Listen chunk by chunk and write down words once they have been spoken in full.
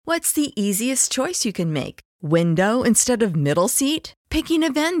What's the easiest choice you can make? Window instead of middle seat? Picking a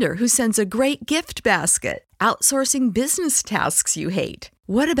vendor who sends a great gift basket? Outsourcing business tasks you hate?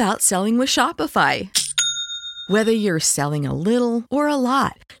 What about selling with Shopify? Whether you're selling a little or a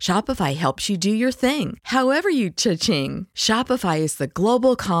lot, Shopify helps you do your thing, however you cha-ching. Shopify is the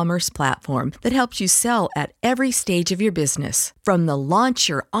global commerce platform that helps you sell at every stage of your business. From the launch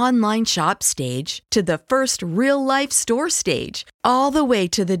your online shop stage to the first real-life store stage, all the way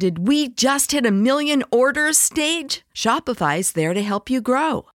to the did we just hit a million orders stage. Shopify's there to help you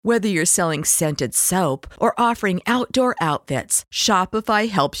grow. Whether you're selling scented soap or offering outdoor outfits, Shopify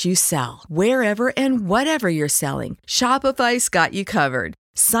helps you sell. Wherever and whatever you're selling, Shopify's got you covered.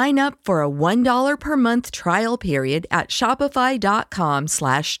 Sign up for a $1 per month trial period at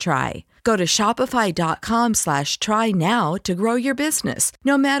shopify.com/try. Go to shopify.com/try now to grow your business,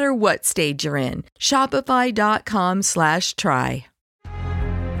 no matter what stage you're in. Shopify.com/try.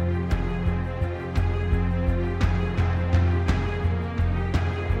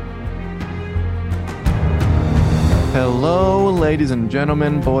 Hello, ladies and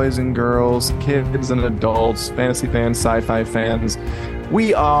gentlemen, boys and girls, kids and adults, fantasy fans, sci-fi fans.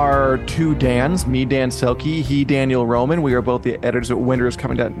 We are two Dans, me, Dan Selke, he, Daniel Roman. We are both the editors at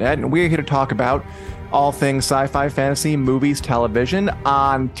WintersComing.net, and we are here to talk about all things sci-fi, fantasy, movies, television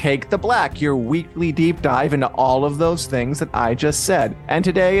on Take the Black, your weekly deep dive into all of those things that I just said. And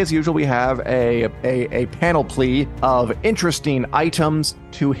today, as usual, we have a panoply of interesting items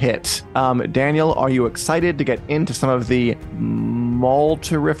to hit. Daniel, are you excited to get into some of the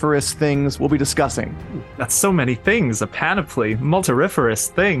multiferous things we'll be discussing? That's so many things, a panoply, multiferous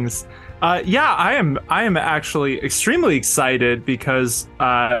things. Yeah, I am actually extremely excited because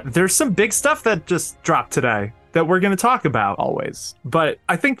there's some big stuff that just dropped today that we're going to talk about. Always. But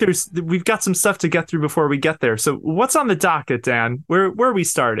I think we've got some stuff to get through before we get there. So what's on the docket, Dan? Where are we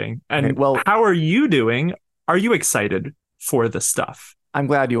starting? And how are you doing? Are you excited for the stuff? I'm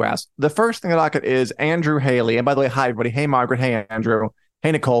glad you asked. The first thing on the docket is Andrew Haley. And by the way, hi, everybody. Hey, Margaret. Hey, Andrew.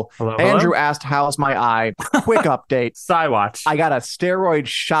 Hey, Nicole. Hello. Andrew asked, how's my eye? Quick update. Watch. I got a steroid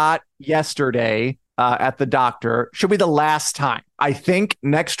shot yesterday at the doctor. Should be the last time. I think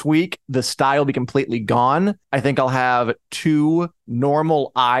next week, the sty will be completely gone. I think I'll have two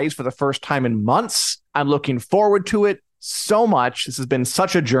normal eyes for the first time in months. I'm looking forward to it so much. This has been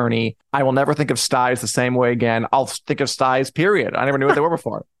such a journey. I will never think of styes the same way again. I'll think of styes, period. I never knew what they were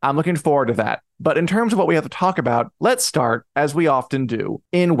before. I'm looking forward to that. But in terms of what we have to talk about, let's start, as we often do,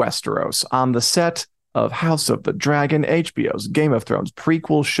 in Westeros, on the set of House of the Dragon, HBO's Game of Thrones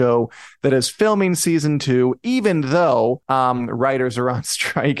prequel show that is filming season 2, even though writers are on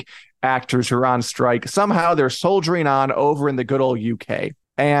strike, actors are on strike. Somehow they're soldiering on over in the good old UK.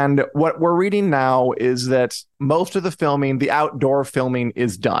 And what we're reading now is that most of the filming, the outdoor filming,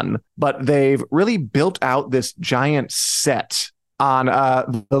 is done, but they've really built out this giant set on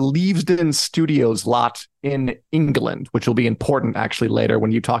the Leavesden Studios lot in England, which will be important actually later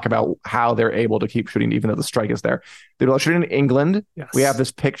when you talk about how they're able to keep shooting even though the strike is there. They're shooting in England. Yes. We have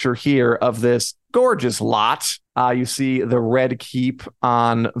this picture here of this gorgeous lot. You see the Red Keep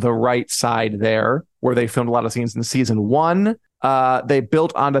on the right side there, where they filmed a lot of scenes in season 1. They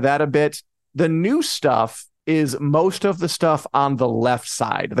built onto that a bit. The new stuff is most of the stuff on the left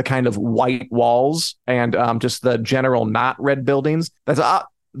side, the kind of white walls and just the general not red buildings. That's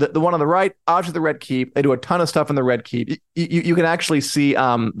the one on the right, obviously the Red Keep. They do a ton of stuff in the Red Keep. You can actually see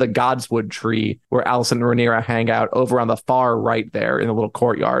the Godswood tree where Alicent and Rhaenyra hang out over on the far right there in the little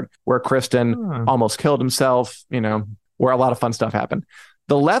courtyard where Kristen almost killed himself, where a lot of fun stuff happened.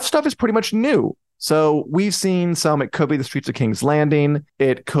 The left stuff is pretty much new. So we've seen some, it could be the streets of King's Landing.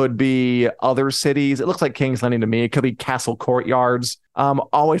 It could be other cities. It looks like King's Landing to me. It could be castle courtyards.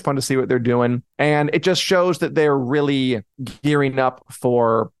 Always fun to see what they're doing. And it just shows that they're really gearing up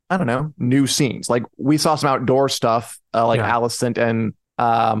for, I don't know, new scenes. Like we saw some outdoor stuff, Alicent and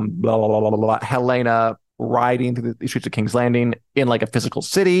Helena riding through the streets of King's Landing in like a physical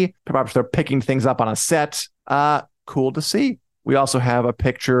city. Perhaps they're picking things up on a set. Cool to see. We also have a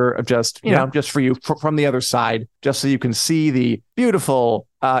picture of just for you from the other side, just so you can see the beautiful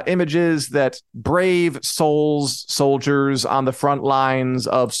images that brave soldiers on the front lines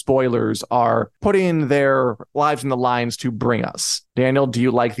of spoilers are putting their lives in the lines to bring us. Daniel, do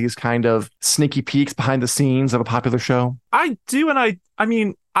you like these kind of sneaky peeks behind the scenes of a popular show? I do, and I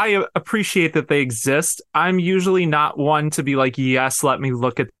mean, I appreciate that they exist. I'm usually not one to be like, yes, let me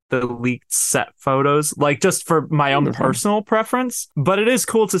look at the leaked set photos, like just for my own personal preference. But it is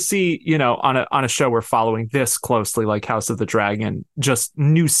cool to see, on a show we're following this closely, like House of the Dragon, just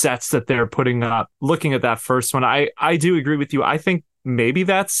new sets that they're putting up. Looking at that first one, I do agree with you. I think maybe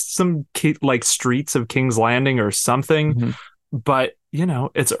that's some like Streets of King's Landing or something. Mm-hmm. But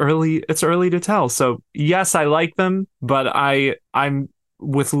it's early to tell. So yes, I like them, but I'm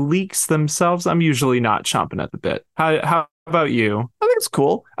with leaks themselves, I'm usually not chomping at the bit. How about you? I think it's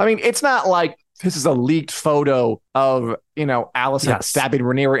cool. I mean, it's not like this is a leaked photo of, Alicent stabbing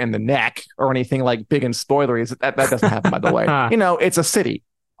Rhaenyra in the neck or anything like big and spoilery. That doesn't happen, by the way. It's a city.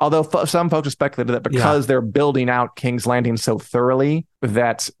 Although some folks have speculated that because they're building out King's Landing so thoroughly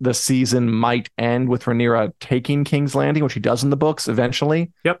that the season might end with Rhaenyra taking King's Landing, which he does in the books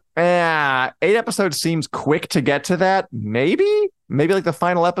eventually. Yep. 8 episodes seems quick to get to that. Maybe like the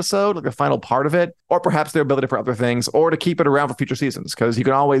final episode, like the final part of it, or perhaps they're building it for other things, or to keep it around for future seasons, because you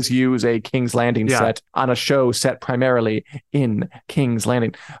can always use a King's Landing set on a show set primarily in King's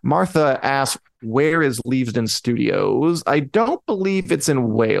Landing. Martha asks, where is Leavesden Studios? I don't believe it's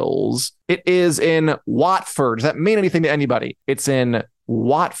in Wales. It is in Watford. Does that mean anything to anybody? It's in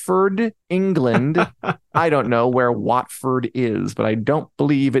Watford, England. I don't know where Watford is, but I don't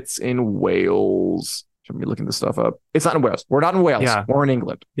believe it's in Wales. Should be looking this stuff up. It's not in Wales. We're not in Wales. Yeah. We're in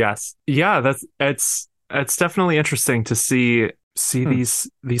England. Yes. Yeah, it's definitely interesting to see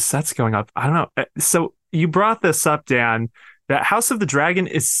these sets going up. I don't know. So you brought this up, Dan, that House of the Dragon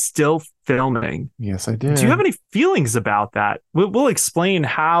is still filming. Yes, I did. Do you have any feelings about that? We'll explain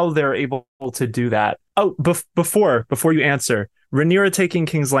how they're able to do that. Oh, before you answer, Rhaenyra taking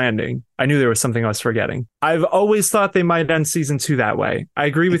King's Landing. I knew there was something I was forgetting. I've always thought they might end season 2 that way. I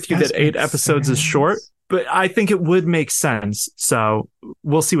agree with you that 8 episodes is short, but I think it would make sense. So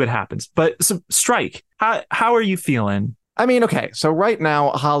we'll see what happens. But so, Strike, how are you feeling? I mean, okay, so right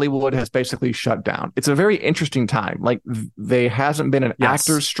now Hollywood has basically shut down. It's a very interesting time. Like, there hasn't been an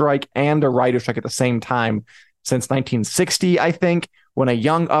actor's strike and a writer's strike at the same time since 1960, I think, when a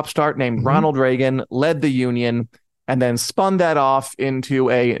young upstart named Ronald Reagan led the union and then spun that off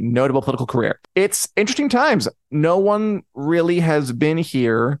into a notable political career. It's interesting times. No one really has been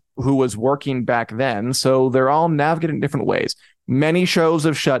here who was working back then, so they're all navigating in different ways. Many shows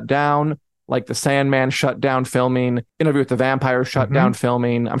have shut down, like The Sandman shut down filming, Interview with the Vampire shut down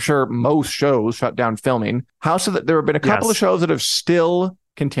filming. I'm sure most shows shut down filming. There have been a couple of shows that have still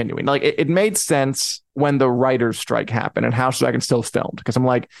continuing. Like, it made sense when the writer's strike happened and House of the Dragon still filmed, because I'm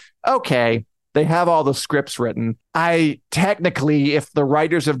like, okay, they have all the scripts written. Technically, if the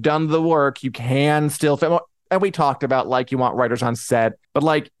writers have done the work, you can still film. And we talked about, like, you want writers on set, but,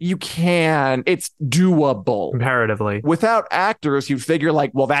 like, you can. It's doable. Comparatively. Without actors, you'd figure,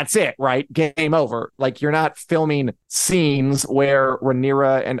 like, well, that's it, right? Game over. Like, you're not filming scenes where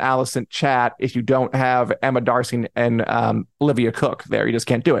Rhaenyra and Alicent chat if you don't have Emma Darcy and Olivia Cook there. You just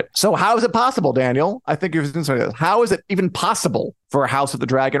can't do it. So how is it possible, Daniel? I think you're this. How is it even possible for House of the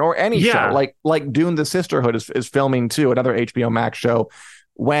Dragon or any show? Like Dune the Sisterhood is filming, too, another HBO Max show,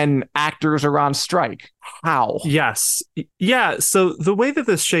 when actors are on strike. How? Yes. Yeah. So the way that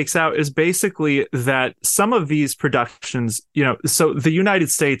this shakes out is basically that some of these productions, so the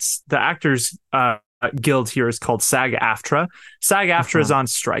United States, the Actors Guild here is called SAG-AFTRA. SAG-AFTRA is on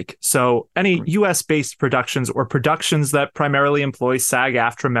strike. So any US based productions or productions that primarily employ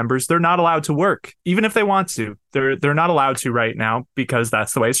SAG-AFTRA members, they're not allowed to work, even if they want to. They're not allowed to right now because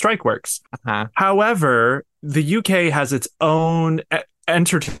that's the way strike works. However, the UK has its own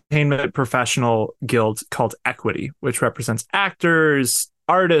entertainment professional guild called Equity, which represents actors,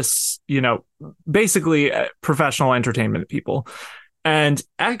 artists, basically professional entertainment people. And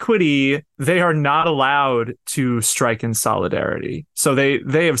Equity, they are not allowed to strike in solidarity. So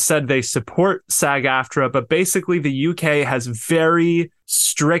they have said they support SAG-AFTRA, but basically the UK has very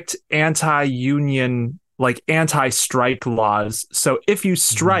strict anti-union, like anti-strike laws. So if you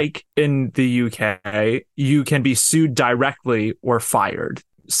strike in the UK, you can be sued directly or fired.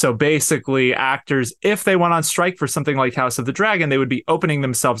 So basically, actors, if they went on strike for something like House of the Dragon, they would be opening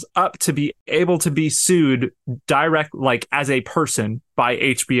themselves up to be able to be sued direct, like as a person, by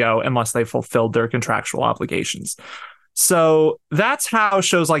HBO unless they fulfilled their contractual obligations. So that's how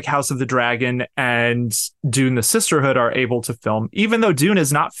shows like House of the Dragon and Dune the Sisterhood are able to film. Even though Dune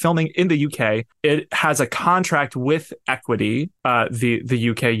is not filming in the UK, it has a contract with Equity, the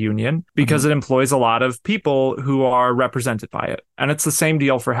UK union, because it employs a lot of people who are represented by it. And it's the same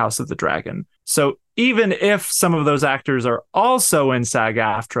deal for House of the Dragon. So even if some of those actors are also in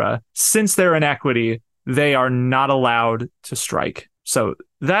SAG-AFTRA, since they're in Equity, they are not allowed to strike. So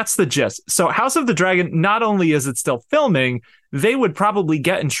that's the gist. So House of the Dragon, not only is it still filming, they would probably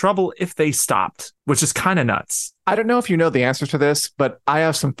get in trouble if they stopped, which is kind of nuts. I don't know if you know the answers to this, but I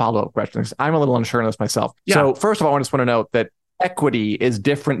have some follow-up questions. I'm a little unsure on this myself. Yeah. So first of all, I just want to note that equity is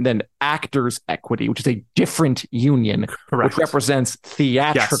different than actors equity, which is a different union, Correct. which represents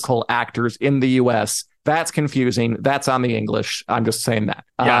theatrical actors in the US. That's confusing. That's on the English. I'm just saying that.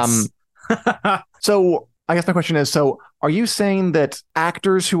 Yes. So I guess my question is, so are you saying that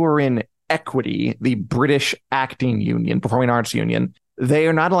actors who are in equity, the British acting union, performing arts union, they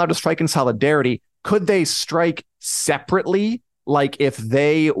are not allowed to strike in solidarity? Could they strike separately? Like if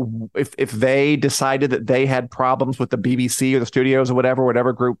they decided that they had problems with the BBC or the studios or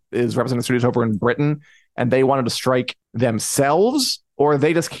whatever group is representing the studios over in Britain, and they wanted to strike themselves, or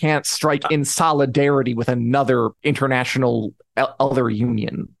they just can't strike in solidarity with another international other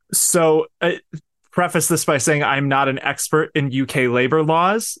union? So preface this by saying I'm not an expert in UK labor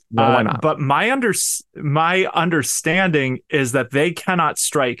laws, No, why not? But my understanding is that they cannot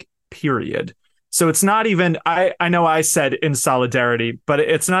strike, period. So it's not even, I know I said in solidarity, but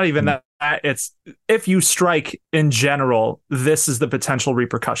it's not even that. It's if you strike in general, this is the potential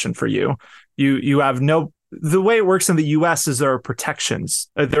repercussion for you. You have no, the way it works in the US is there are protections.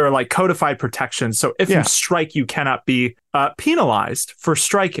 There are like codified protections. So if you strike, you cannot be penalized for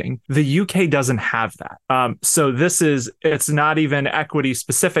striking. The UK doesn't have that. So it's not even equity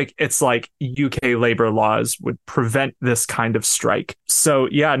specific. It's like UK labor laws would prevent this kind of strike. So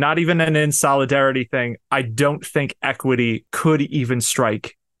yeah, not even an in solidarity thing. I don't think equity could even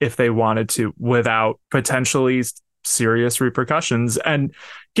strike if they wanted to without potentially serious repercussions. And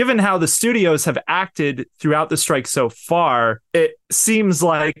given how the studios have acted throughout the strike so far, it seems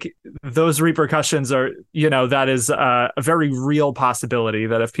like those repercussions are, that is a very real possibility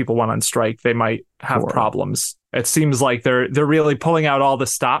that if people went on strike, they might have problems. It seems like they're really pulling out all the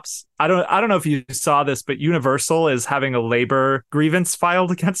stops. I don't know if you saw this, but Universal is having a labor grievance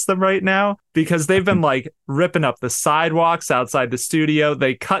filed against them right now because they've been like ripping up the sidewalks outside the studio.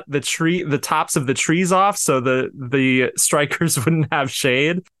 They cut the tops of the trees off so the strikers wouldn't have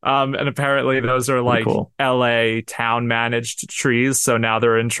shade. And apparently those are like cool. LA town managed trees. So now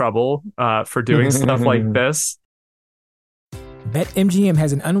they're in trouble for doing stuff like this. BetMGM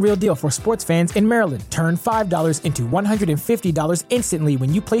has an unreal deal for sports fans in Maryland. Turn $5 into $150 instantly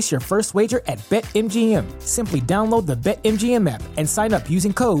when you place your first wager at BetMGM. Simply download the BetMGM app and sign up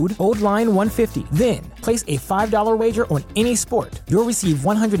using code OldLine150. Then, place a $5 wager on any sport. You'll receive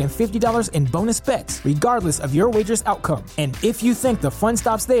 $150 in bonus bets, regardless of your wager's outcome. And if you think the fun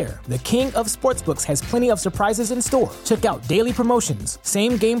stops there, the king of sportsbooks has plenty of surprises in store. Check out daily promotions,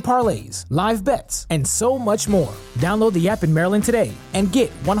 same-game parlays, live bets, and so much more. Download the app in Maryland today and get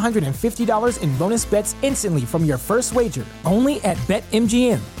 $150 in bonus bets instantly from your first wager. Only at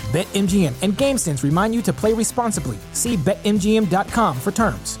BetMGM. BetMGM and GameSense remind you to play responsibly. See BetMGM.com for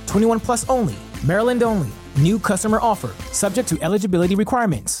terms. 21 plus only. Maryland only. New customer offer. Subject to eligibility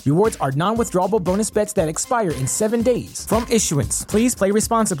requirements. Rewards are non-withdrawable bonus bets that expire in 7 days. From issuance, please play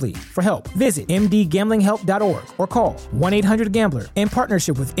responsibly. For help, visit mdgamblinghelp.org or call 1-800-GAMBLER in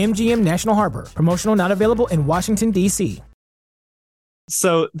partnership with MGM National Harbor. Promotional not available in Washington, D.C.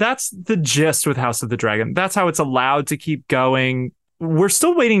 So that's the gist with House of the Dragon. That's how it's allowed to keep going. We're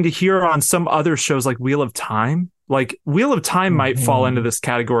still waiting to hear on some other shows like Wheel of Time. Like Wheel of Time might fall into this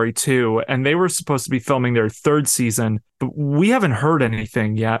category too. And they were supposed to be filming their third season, but we haven't heard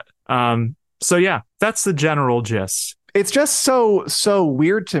anything yet. So yeah, that's the general gist. It's just so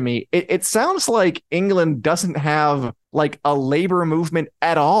weird to me. It sounds like England doesn't have like a labor movement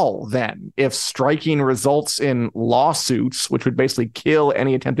at all then, if striking results in lawsuits, which would basically kill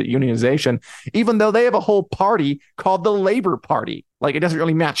any attempt at unionization, even though they have a whole party called the Labour Party. Like, it doesn't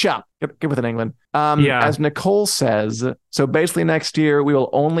really match up. Get with it, England. As Nicole says, so basically next year we will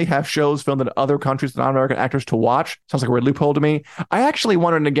only have shows filmed in other countries with non-American actors to watch. Sounds like a weird loophole to me. I actually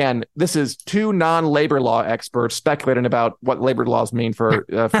wondered, again, this is two non-labor law experts speculating about what labor laws mean for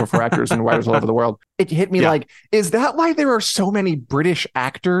actors and writers all over the world. It hit me like, is that why there are so many British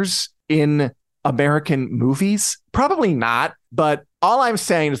actors in American movies? Probably not, but all I'm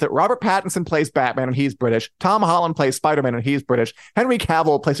saying is that Robert Pattinson plays Batman and he's British. Tom Holland plays Spider-Man and he's British. Henry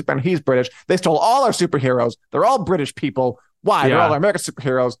Cavill plays Superman and he's British. They stole all our superheroes. They're all British people. Why? They're all American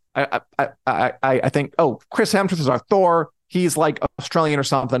superheroes. I think, Chris Hemsworth is our Thor. He's like Australian or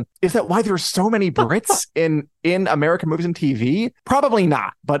something. Is that why there are so many Brits in American movies and TV? Probably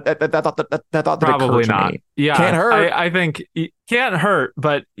not, but that thought Probably not. Me. Yeah, can't hurt. I think it can't hurt,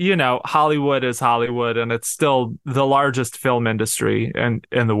 but Hollywood is Hollywood, and it's still the largest film industry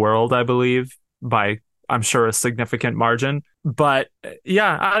in the world, I believe, by I'm sure a significant margin. But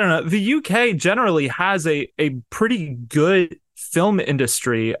yeah, I don't know. The UK generally has a pretty good film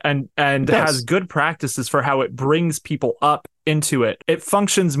industry and has good practices for how it brings people up into it. It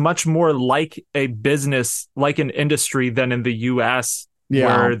functions much more like a business, like an industry than in the US,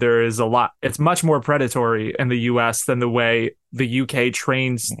 where there is a lot. It's much more predatory in the US than the way the UK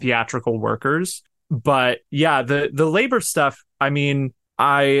trains theatrical workers. But yeah, the labor stuff, I mean,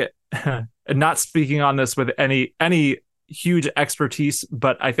 I not speaking on this with any huge expertise,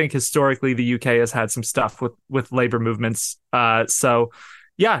 but I think historically the UK has had some stuff with labor movements. So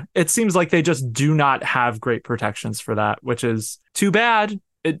yeah, it seems like they just do not have great protections for that, which is too bad.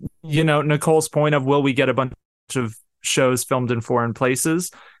 Nicole's point of, will we get a bunch of shows filmed in foreign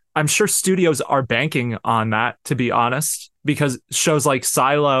places? I'm sure studios are banking on that, to be honest, because shows like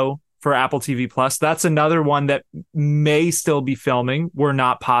Silo for Apple TV Plus, that's another one that may still be filming. We're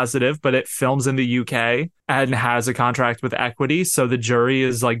not positive, but it films in the UK and has a contract with Equity. So the jury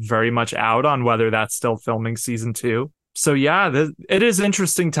is like very much out on whether that's still filming season 2. So yeah, it is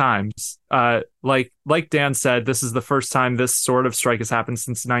interesting times. Like Dan said, this is the first time this sort of strike has happened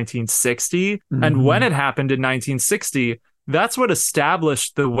since 1960. Mm-hmm. And when it happened in 1960, that's what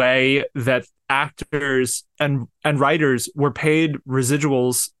established the way that actors and writers were paid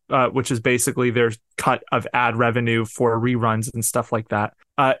residuals, which is basically their cut of ad revenue for reruns and stuff like that.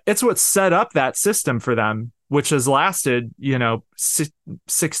 It's what set up that system for them, which has lasted,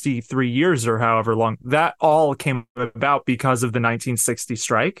 63 years or however long. That all came about because of the 1960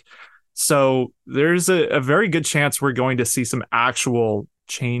 strike. So there's a very good chance we're going to see some actual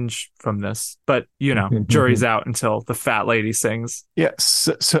change from this, but jury's out until the fat lady sings. Yes,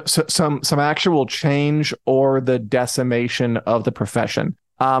 so some actual change or the decimation of the profession.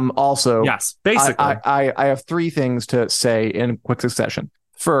 Also, yes, basically, I have 3 things to say in quick succession.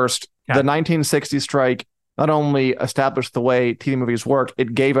 First, the 1960 strike not only established the way TV movies work,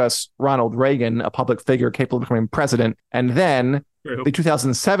 it gave us Ronald Reagan, a public figure capable of becoming president, and then the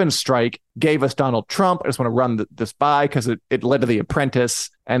 2007 strike gave us Donald Trump. I just want to run this by because it led to The Apprentice,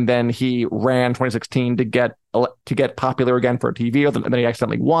 and then he ran 2016 to get popular again for TV, and then he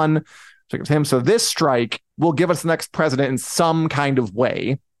accidentally won. So it was him. So this strike will give us the next president in some kind of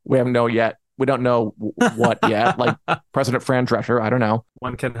way. We haven't know yet. We don't know what yet. Like President Fran Drescher. I don't know.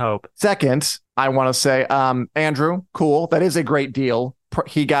 One can hope. Second, I want to say, Andrew, cool. That is a great deal.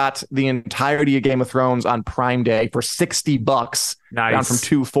 He got the entirety of Game of Thrones on Prime Day for $60, nice. Down from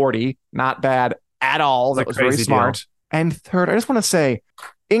 $240. Not bad at all. That was very smart. Deal. And third, I just want to say,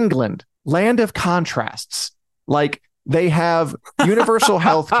 England, land of contrasts. Like, they have universal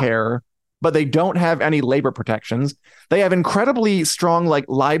health care, but they don't have any labor protections. They have incredibly strong like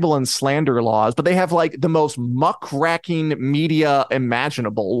libel and slander laws, but they have like the most muckraking media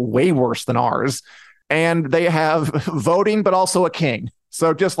imaginable, way worse than ours. And they have voting, but also a king.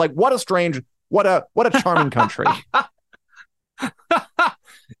 So just like, what a charming country.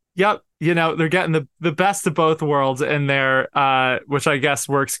 Yep. They're getting the best of both worlds in there, which I guess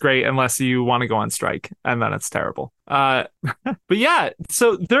works great unless you want to go on strike, and then it's terrible. But yeah,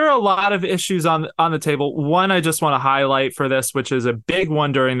 so there are a lot of issues on the table. One I just want to highlight for this, which is a big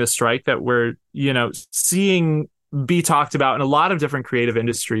one during the strike that we're, seeing be talked about in a lot of different creative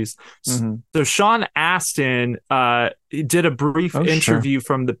industries. Mm-hmm. So Sean Astin did a brief interview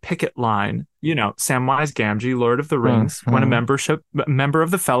from the picket line. Samwise Gamgee, Lord of the Rings. Mm-hmm. When a member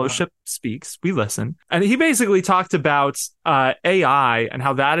of the Fellowship speaks, we listen. And he basically talked about AI and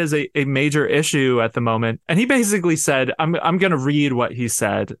how that is a major issue at the moment. And he basically said, I'm going to read what he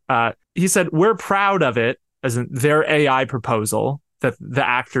said. He said, "We're proud of it," as in their AI proposal that the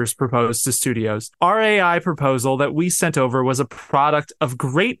actors proposed to studios. "Our AI proposal that we sent over was a product of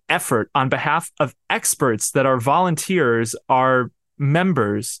great effort on behalf of experts that are volunteers, are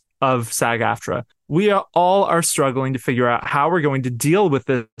members of SAG-AFTRA. We all are struggling to figure out how we're going to deal with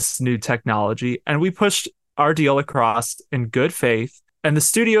this new technology, and we pushed our deal across in good faith, and the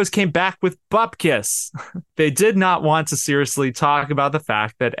studios came back with bupkis. They did not want to seriously talk about the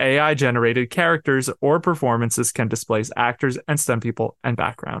fact that AI-generated characters or performances can displace actors and STEM people and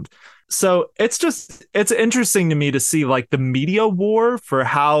background." So it's interesting to me to see like the media war for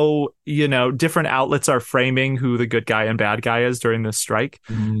how, different outlets are framing who the good guy and bad guy is during this strike.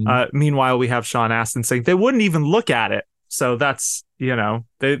 Mm-hmm. Meanwhile, we have Sean Astin saying they wouldn't even look at it. So that's,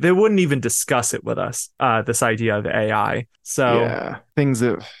 they wouldn't even discuss it with us, this idea of AI. So yeah,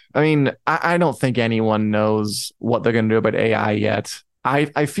 I don't think anyone knows what they're going to do about AI yet.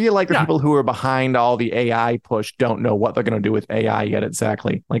 I feel like the people who are behind all the AI push don't know what they're going to do with AI yet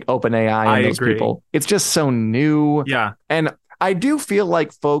exactly. Like OpenAI and those people. It's just so new. Yeah. And I do feel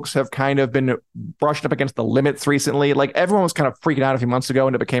like folks have kind of been brushed up against the limits recently. Like everyone was kind of freaking out a few months ago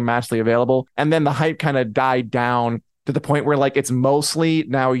and it became massively available. And then the hype kind of died down to the point where like it's mostly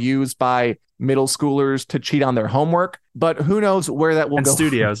now used by middle schoolers to cheat on their homework. But who knows where that will And go.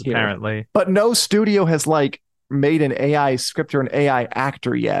 studios, apparently. But no studio has like made an AI script or an AI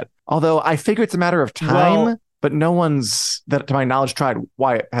actor yet. Although I figure it's a matter of time, but no one's, that to my knowledge, tried.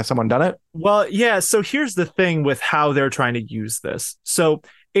 Why has someone done it? Well, yeah. So here's the thing with how they're trying to use this. So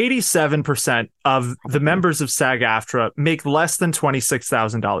 87% of the members of SAG-AFTRA make less than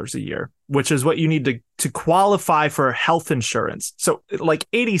 $26,000 a year, which is what you need to qualify for health insurance. So like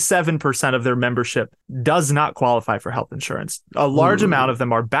 87% of their membership does not qualify for health insurance. A large amount of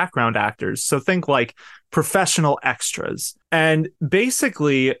them are background actors. So think like professional extras. And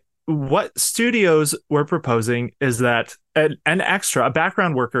basically what studios were proposing is that an extra, a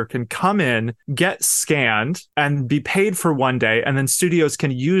background worker, can come in, get scanned, and be paid for one day, and then studios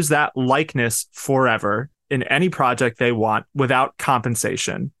can use that likeness forever in any project they want without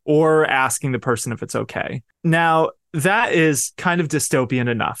compensation or asking the person if it's okay. Now, that is kind of dystopian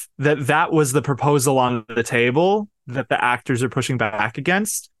enough that was the proposal on the table that the actors are pushing back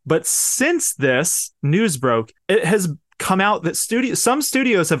against. But since this news broke, it has come out that some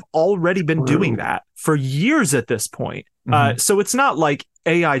studios have already been doing that for years at this point. So it's not like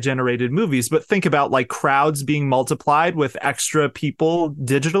AI generated movies, but think about like crowds being multiplied with extra people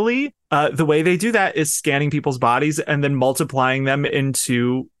digitally. The way they do that is scanning people's bodies and then multiplying them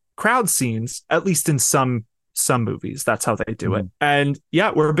into crowd scenes, at least in some movies. That's how they do it. And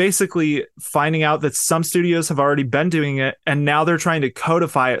yeah, we're basically finding out that some studios have already been doing it, and now they're trying to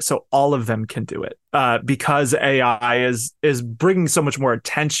codify it so all of them can do it, because AI is bringing so much more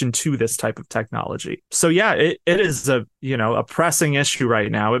attention to this type of technology. So yeah, it is a pressing issue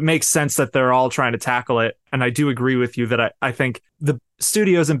right now. It makes sense that they're all trying to tackle it, and I do agree with you that I think the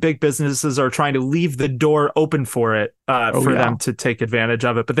studios and big businesses are trying to leave the door open for it, them to take advantage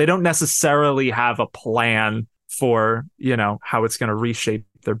of it, but they don't necessarily have a plan for, how it's going to reshape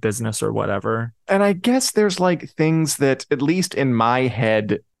their business or whatever. And I guess there's like things that, at least in my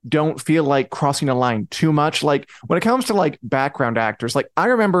head, don't feel like crossing a line too much. Like when it comes to like background actors, like I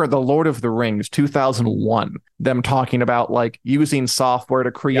remember The Lord of the Rings 2001, them talking about like using software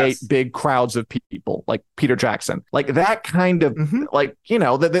to create big crowds of people, like Peter Jackson, like that kind of like,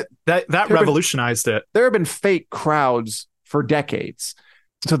 that revolutionized it. There have been fake crowds for decades.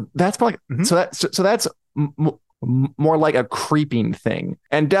 So that's like, so that's more like a creeping thing.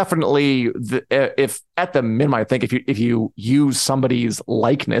 And definitely if at the minimum, I think if you use somebody's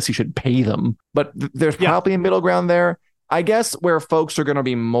likeness, you should pay them. But there's probably a middle ground there. I guess where folks are going to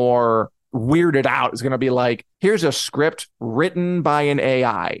be more weirded out is going to be like, here's a script written by an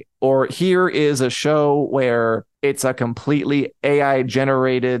AI, or here is a show where it's a completely AI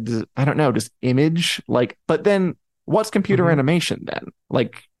generated, I don't know, just image. Like, but then what's computer animation then?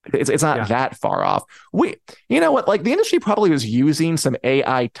 Like, it's not that far off. You know what? Like the industry probably was using some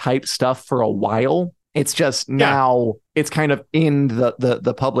AI type stuff for a while. It's just now it's kind of in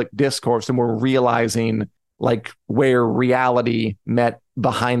the public discourse, and we're realizing like where reality met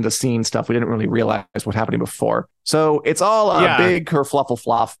behind the scenes stuff. We didn't really realize what's happening before. So it's all a big kerfluffle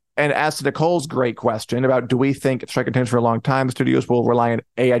fluff. And as to Nicole's great question about, do we think if strike continues for a long time, the studios will rely on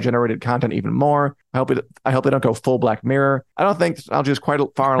AI generated content even more? I hope they don't go full Black Mirror. I don't think I'll just quite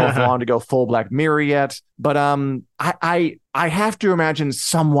far enough along to go full Black Mirror yet. But I have to imagine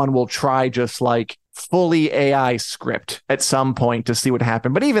someone will try just like fully AI script at some point to see what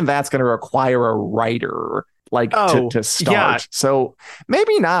happened. But even that's going to require a writer to start. Yeah. So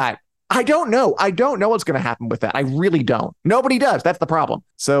maybe not. I don't know. I don't know what's going to happen with that. I really don't. Nobody does. That's the problem.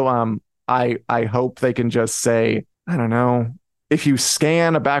 So I hope they can just say, I don't know, if you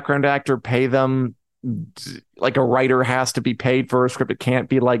scan a background actor, pay them like a writer has to be paid for a script. It can't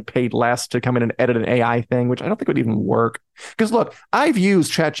be like paid less to come in and edit an AI thing, which I don't think would even work. Because look, I've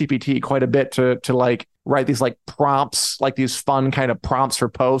used ChatGPT quite a bit to like write these like prompts, like these fun kind of prompts for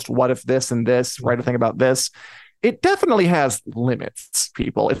post. What if this and this? Write a thing about this. It definitely has limits,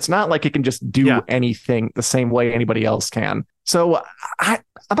 people. It's not like it can just do anything the same way anybody else can. So I'm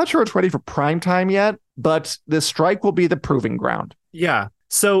not sure it's ready for prime time yet, but this strike will be the proving ground. Yeah.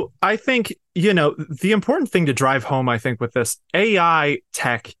 So I think, the important thing to drive home, I think, with this AI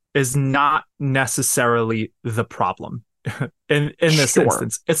tech is not necessarily the problem in this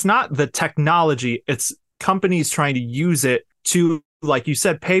instance. It's not the technology. It's companies trying to use it to, like you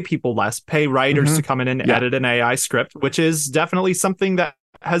said, pay people less, pay writers to come in and edit an AI script, which is definitely something that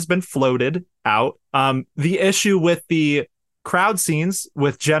has been floated out. The issue with the crowd scenes,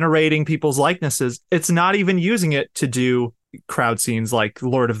 with generating people's likenesses, it's not even using it to do crowd scenes like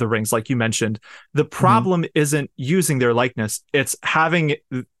Lord of the Rings, like you mentioned. The problem isn't using their likeness. It's having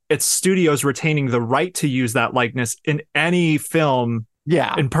it's studios retaining the right to use that likeness in any film in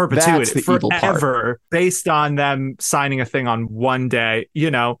that's perpetuity the evil part. forever, based on them signing a thing on one day.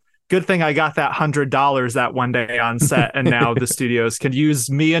 Good thing I got that $100 that one day on set, and now the studios can use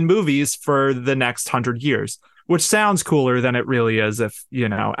me in movies for the next 100 years, which sounds cooler than it really is if,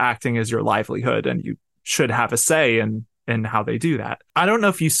 acting is your livelihood and you should have a say in how they do that. I don't know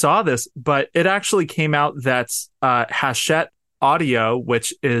if you saw this, but it actually came out that Hachette Audio,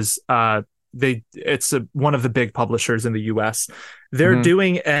 which is one of the big publishers in the US, they're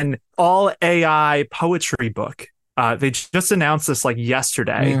doing an all AI poetry book. They just announced this like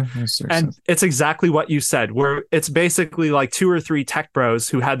yesterday, and it's exactly what you said, where it's basically like 2 or 3 tech bros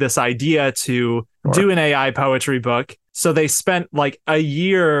who had this idea to do an AI poetry book. So they spent like a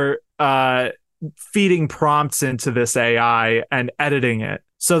year feeding prompts into this AI and editing it.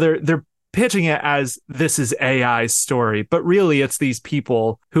 So they're pitching it as this is AI's story, but really it's these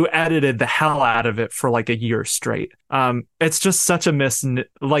people who edited the hell out of it for like a year straight. It's just such a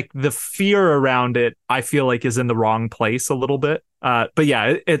like the fear around it, I feel like, is in the wrong place a little bit. But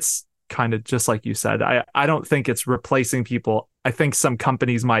yeah, it's kind of just like you said. I don't think it's replacing people. I think some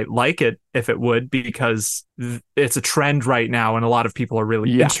companies might like it if it would, because it's a trend right now and a lot of people are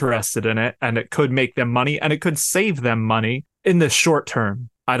really interested in it, and it could make them money and it could save them money in the short term.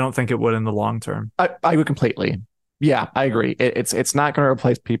 I don't think it would in the long term. I agree completely. Yeah, I agree. It's not going to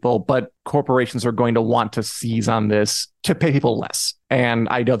replace people, but corporations are going to want to seize on this to pay people less. And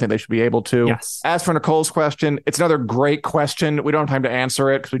I don't think they should be able to. Yes. As for Nicole's question, it's another great question. We don't have time to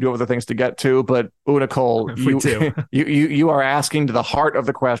answer it because we do have other things to get to. But Nicole, you are asking to the heart of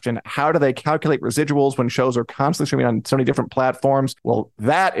the question. How do they calculate residuals when shows are constantly streaming on so many different platforms? Well,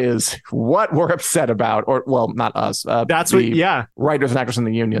 that is what we're upset about. Or, well, not us. That's writers and actors in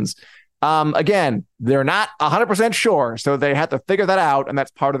the unions. Again, they're not 100% sure, so they have to figure that out, and that's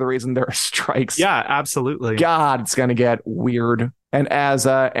part of the reason there are strikes. Yeah, absolutely. God, it's going to get weird. And as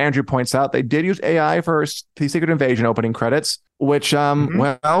Andrew points out, they did use AI for the Secret Invasion opening credits, which,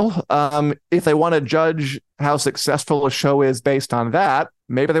 if they want to judge how successful a show is based on that,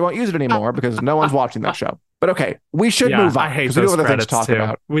 maybe they won't use it anymore because no one's watching that show. But okay, we should move on. I hate those we do other things to talk too.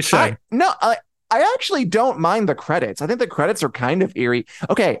 about. We should. I actually don't mind the credits. I think the credits are kind of eerie.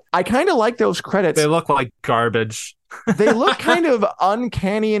 Okay, I kind of like those credits. They look like garbage. They look kind of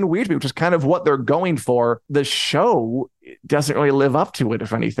uncanny and weird to me, which is kind of what they're going for. The show doesn't really live up to it,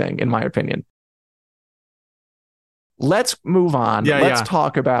 if anything, in my opinion. Let's move on. Let's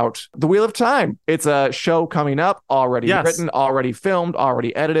talk about The Wheel of Time. It's a show coming up, already written, already filmed,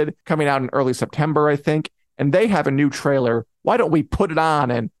 already edited, coming out in early September, I think. And they have a new trailer. Why don't we put it on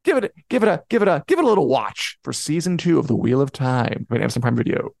and give it a little watch for season 2 of The Wheel of Time on Amazon Prime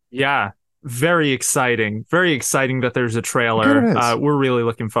Video? Yeah, very exciting. Very exciting that there's a trailer. We're really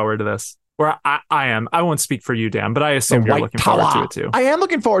looking forward to this. Or I am. I won't speak for you, Dan, but I assume you're looking forward to it too. I am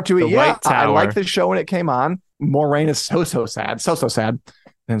looking forward to it. I liked the show when it came on. Moiraine is so sad. So sad.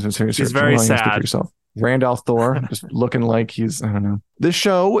 She's very sad. Randolph Thor, just looking like he's, I don't know. This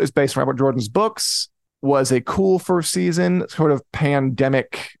show is based on Robert Jordan's books. Was a cool first season, sort of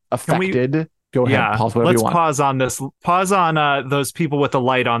pandemic affected. Go ahead, pause whatever you want. Let's pause on this. Pause on those people with the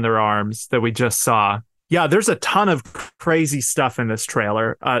light on their arms that we just saw. Yeah, there's a ton of crazy stuff in this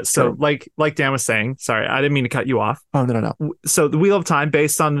trailer. So like Dan was saying, sorry, I didn't mean to cut you off. Oh, no. So The Wheel of Time,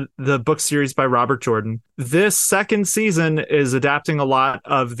 based on the book series by Robert Jordan. This second season is adapting a lot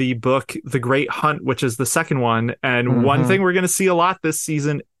of the book, The Great Hunt, which is the second one. And one thing we're going to see a lot this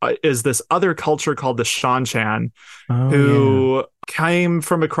season is this other culture called the Shan-Chan, who came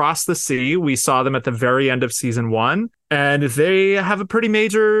from across the sea. We saw them at the very end of season 1. And they have a pretty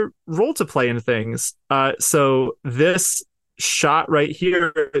major role to play in things. So this shot right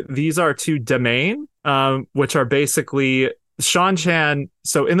here, these are 2 Domain, which are basically Shan-Chan.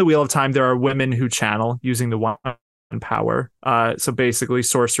 So in the Wheel of Time, there are women who channel using the one power. So basically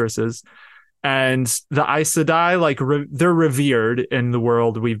sorceresses. And the Aes Sedai, they're revered in the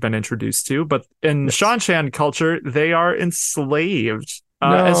world we've been introduced to. But in Shan-Chan culture, they are enslaved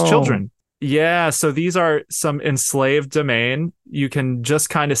as children. Yeah, so these are some enslaved Domain. You can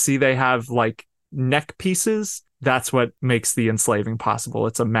just kind of see they have neck pieces. That's what makes the enslaving possible.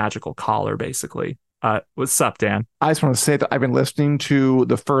 It's a magical collar, basically. What's up, Dan? I just want to say that I've been listening to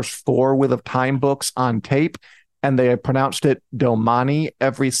the first 4 Wheel of Time books on tape, and they have pronounced it Domani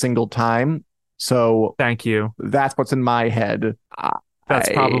every single time. So thank you. That's what's in my head. That's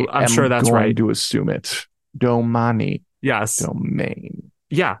probably. I'm sure that's right. I'm going to assume it. Domani. Yes. Domain.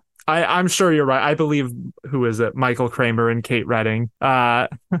 Yeah. I'm sure you're right. I believe, who is it? Michael Kramer and Kate Redding. But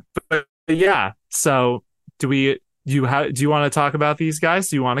yeah. So do we do you want to talk about these guys?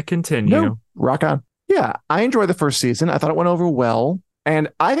 Do you want to continue? No, rock on. Yeah, I enjoyed the first season. I thought it went over well. And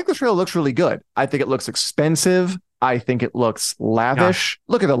I think the trailer looks really good. I think it looks expensive. I think it looks lavish.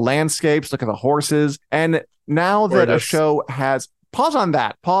 Yeah. Look at the landscapes. Look at the horses. And now that a show has... Pause on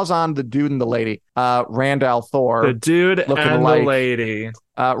that. Pause on the dude and the lady. Rand al'Thor. The dude and the lady.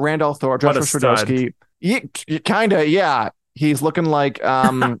 Rand al'Thor. Joshua Stradowski. Kind of, yeah. He's looking like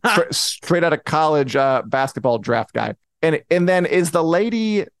straight out of college basketball draft guy. And then is the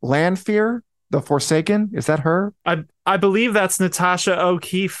lady Lanfear, the Forsaken? Is that her? I believe that's Natasha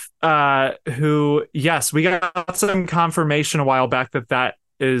O'Keefe, who, yes, we got some confirmation a while back that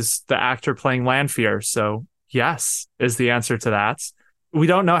is the actor playing Lanfear. So yes, is the answer to that. We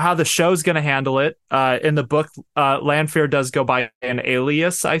don't know how the show's going to handle it. In the book, Lanfear does go by an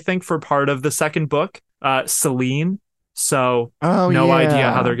alias, I think, for part of the second book, Selene. So no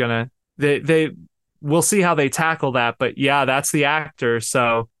idea how they're going to... We'll see how they tackle that. But yeah, that's the actor.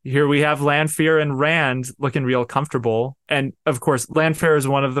 So here we have Lanfear and Rand looking real comfortable. And of course, Lanfear is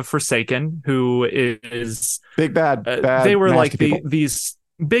one of the Forsaken, who is... Big bad. They were like these...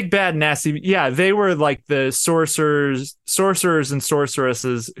 Big bad nasty. Yeah, they were like the sorcerers and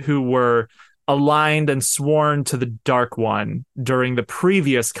sorceresses who were aligned and sworn to the Dark One during the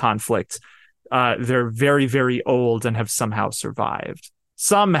previous conflict. They're very, very old and have somehow survived.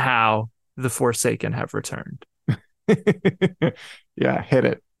 Somehow the Forsaken have returned. Yeah, hit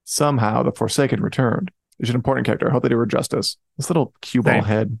it. Somehow the Forsaken returned. He's an important character. I hope they do her justice. This little cue ball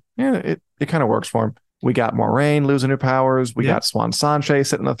head. Yeah, it kind of works for him. We got Moiraine losing her powers. We got Siuan Sanche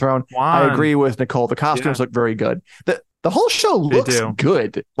sitting on the throne. I agree with Nicole. The costumes look very good. The whole show looks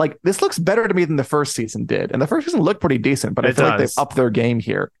good. Like, this looks better to me than the first season did. And the first season looked pretty decent, but I feel like they've upped their game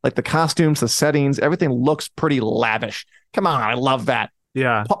here. Like the costumes, the settings, everything looks pretty lavish. Come on, I love that.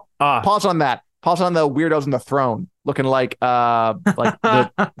 Yeah. Pause on that. Pause on the weirdos on the throne looking like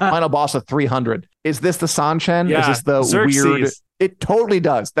the final boss of 300. Is this the Sanchen? Yeah. Is this the Xerxes. Weird? It totally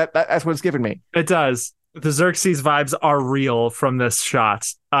does. That's what it's giving me. It does. The Xerxes vibes are real from this shot.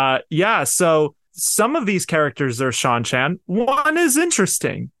 Yeah, so some of these characters are Seanchan. One is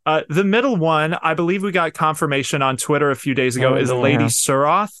interesting. The middle one, I believe we got confirmation on Twitter a few days ago, is a Lady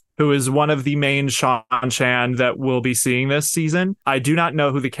Suroth, who is one of the main Seanchan that we'll be seeing this season. I do not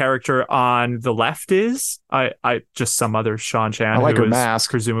know who the character on the left is. I just some other Seanchan. I like her mask.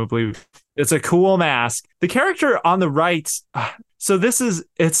 Presumably, it's a cool mask. The character on the right... So this is,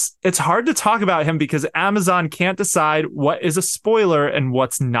 it's hard to talk about him because Amazon can't decide what is a spoiler and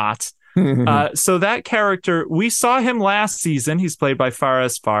what's not. So that character, we saw him last season. He's played by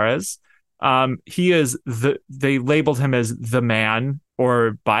Fares Fares. He is they labeled him as the man,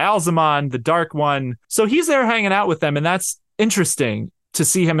 or Baalzamon, the Dark One. So he's there hanging out with them. And that's interesting to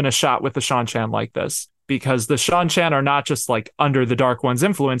see him in a shot with the Seanchan like this, because the Seanchan are not just like under the Dark One's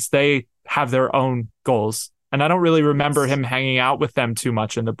influence. They have their own goals. And I don't really remember him hanging out with them too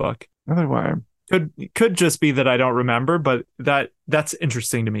much in the book. Could just be that I don't remember, but that's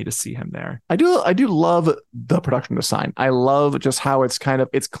interesting to me to see him there. I do love the production design. I love just how it's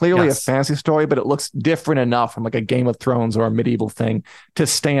clearly a fantasy story, but it looks different enough from like a Game of Thrones or a medieval thing to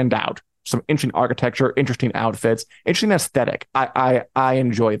stand out. Some interesting architecture, interesting outfits, interesting aesthetic. I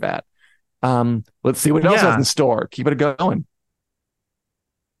enjoy that. Let's see what else is in store. Keep it going.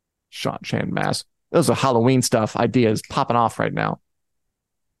 Seanchan mask. Those are Halloween stuff ideas popping off right now.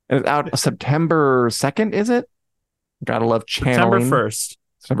 And it's out September 2nd, is it? Gotta love channeling.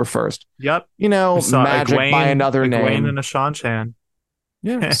 September 1st. Yep. You know, magic Egwene, by another name. Egwene and a Seanchan.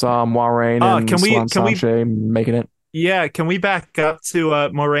 Yeah. Saw Moiraine and Siuan Sanche making it. Yeah, can we back up to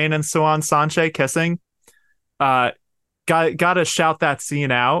Moiraine and Siuan Sanche kissing? Gotta shout that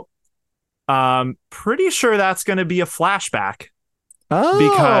scene out. Pretty sure that's going to be a flashback. Oh,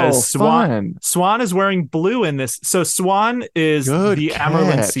 because Siuan is wearing blue in this. So Siuan is the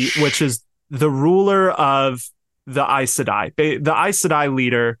Amyrlin Seat, which is the ruler of the Aes Sedai, the Aes Sedai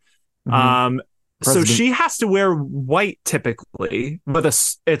leader. So she has to wear white typically, but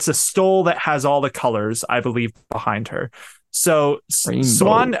it's a stole that has all the colors, I believe, behind her. So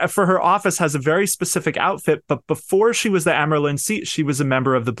Siuan, for her office, has a very specific outfit, but before she was the Amyrlin Seat, she was a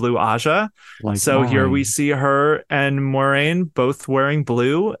member of the Blue Aja. Here we see her and Moiraine both wearing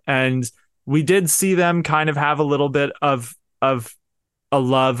blue, and we did see them kind of have a little bit of a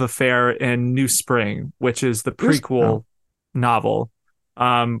love affair in New Spring, which is the prequel novel,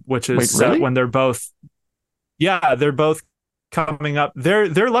 which is set when they're both coming up.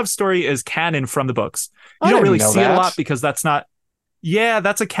 Their love story is canon from the books. You don't really see it a lot because that's a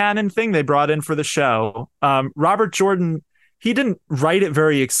canon thing they brought in for the show. Robert Jordan, he didn't write it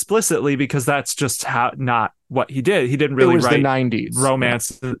very explicitly because that's just not what he did. He didn't It really was the write 90s.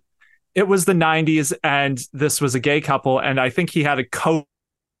 romance. Yeah. It was the 90s, and this was a gay couple, and I think he had a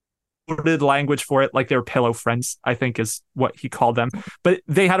coded language for it, like they were pillow friends, I think is what he called them. But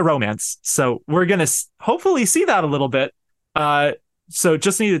they had a romance, so we're gonna hopefully see that a little bit. So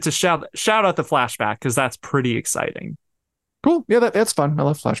just needed to shout out the flashback because that's pretty exciting. Cool. Yeah, that's fun. I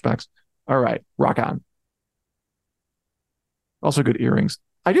love flashbacks. All right, rock on. Also good earrings.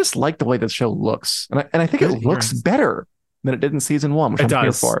 I just like the way this show looks, and I think it looks better than it did in season 1, which I'm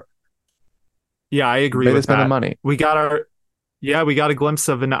here for. Yeah, I agree with that. The money. We got a glimpse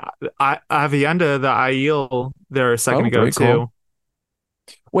of an Avienda, the Aiel, there a second ago too. Cool.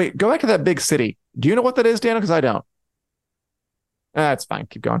 Wait, go back to that big city. Do you know what that is, Daniel? Because I don't. That's fine.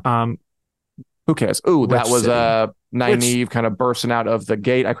 Keep going. Who cares? Ooh, that was Nynaeve kind of bursting out of the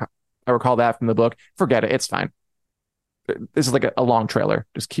gate. I recall that from the book. Forget it. It's fine. This is like a long trailer.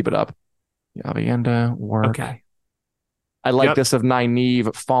 Just keep it up. Avienda, work. Okay. I like this of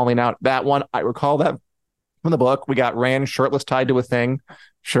Nynaeve falling out. That one, I recall that from the book. We got Rand shirtless tied to a thing.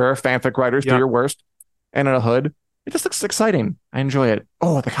 Sure, fanfic writers, do your worst. And in a hood. It just looks exciting. I enjoy it.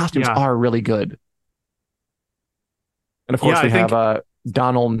 Oh, the costumes are really good. And of course, we have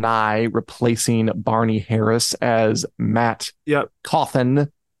Donald Nye replacing Barney Harris as Matt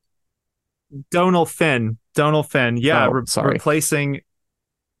Coffin. Donal Finn. Yeah, replacing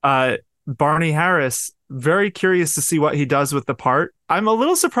Barney Harris. Very curious to see what he does with the part. I'm a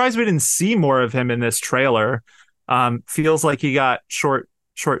little surprised we didn't see more of him in this trailer. Feels like he got short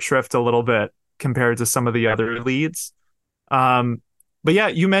shrift a little bit compared to some of the other leads. But yeah,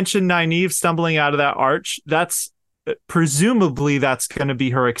 you mentioned Nynaeve stumbling out of that arch. That's presumably that's going to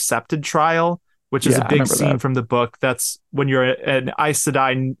be her accepted trial, which is a big scene from the book. That's when you're an Aes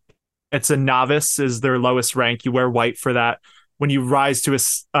Sedai. It's a novice is their lowest rank. You wear white for that. When you rise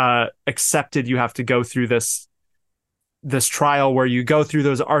to accepted, you have to go through this trial where you go through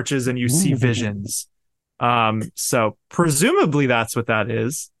those arches and you see visions. So presumably that's what that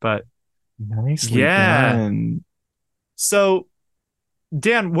is. But nicely done. So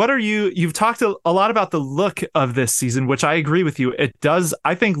Dan, you've talked a lot about the look of this season, which I agree with you. It does,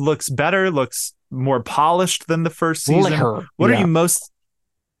 I think, looks better, looks more polished than the first season. What are you most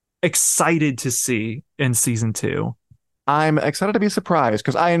excited to see in season 2? I'm excited to be surprised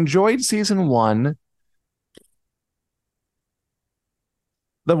because I enjoyed season 1.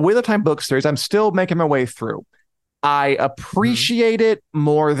 The Wheel of Time book series, I'm still making my way through. I appreciate it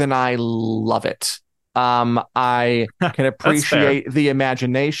more than I love it. I can appreciate the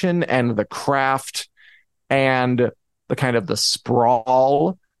imagination and the craft and the kind of the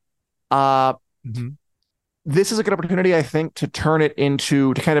sprawl. This is a good opportunity, I think, to turn it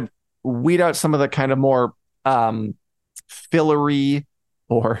into, to kind of weed out some of the kind of more fillery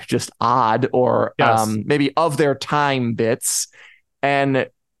or just odd or maybe of their time bits and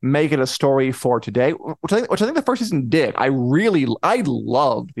make it a story for today, which I think the first season did. I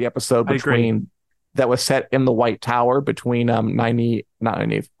loved the episode that was set in the White Tower between the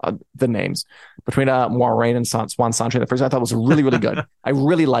names between Moiraine and Swan Sanche. The first I thought was really, really good. I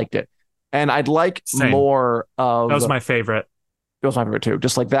really liked it. And I'd like more of... That was my favorite. It was my favorite too.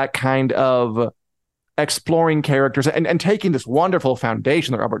 Just like that kind of exploring characters and taking this wonderful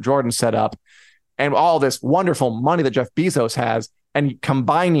foundation that Robert Jordan set up and all this wonderful money that Jeff Bezos has and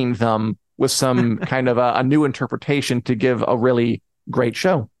combining them with some kind of a new interpretation to give a really great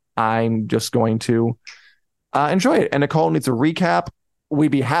show. I'm just going to enjoy it. And Nicole needs a recap.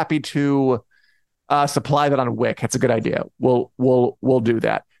 We'd be happy to supply that on Wick. It's a good idea. We'll do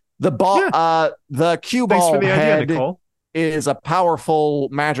that. The cue ball head is a powerful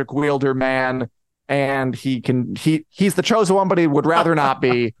magic wielder man, and he's the chosen one, but he would rather not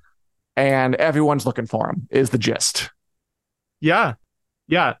be. And everyone's looking for him is the gist. Yeah.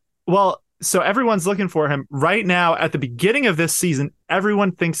 Well, so everyone's looking for him right now. At the beginning of this season,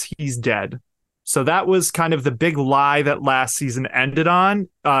 everyone thinks he's dead. So that was kind of the big lie that last season ended on.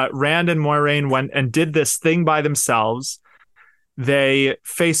 Rand and Moiraine went and did this thing by themselves. They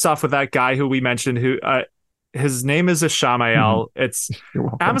faced off with that guy who we mentioned, who his name is Ishamael. It's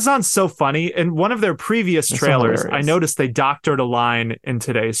Amazon's so funny. In one of their previous trailers, I noticed they doctored a line in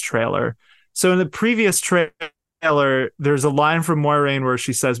today's trailer. So in the previous trailer, there's a line from Moiraine where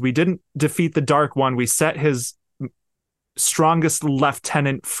she says, "We didn't defeat the Dark One. We set his strongest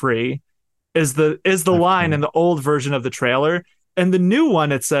lieutenant free." Is the line in the old version of the trailer. And the new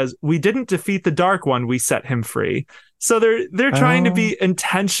one, it says, "We didn't defeat the Dark One. We set him free." So they're trying to be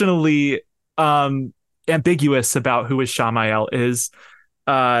intentionally ambiguous about who Ishamael is.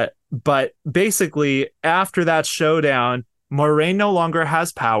 But basically, after that showdown, Moiraine no longer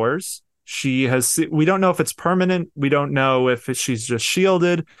has powers. We don't know if it's permanent. We don't know if she's just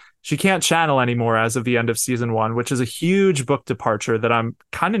shielded. She can't channel anymore as of the end of season 1, which is a huge book departure that I'm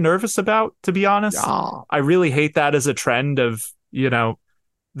kind of nervous about, to be honest. Yeah. I really hate that as a trend of,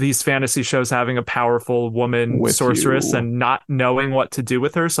 these fantasy shows having a powerful woman With sorceress you. and not knowing what to do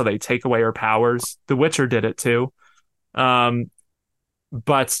with her, so they take away her powers. The Witcher did it too. Rand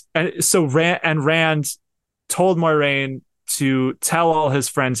told Moiraine to tell all his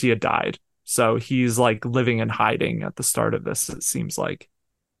friends he had died. So he's like living in hiding at the start of this, it seems like.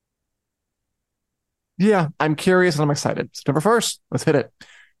 Yeah, I'm curious and I'm excited. September 1st, let's hit it.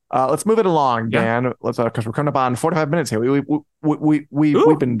 Let's move it along, Dan. Yeah. Let's because we're coming up on 45 minutes here.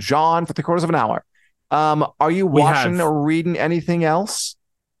 We've been jawing for 3/4 of an hour. Are you watching or reading anything else?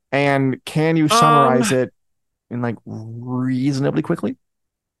 And can you summarize it in like reasonably quickly?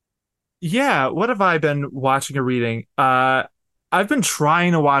 Yeah, what have I been watching or reading? I've been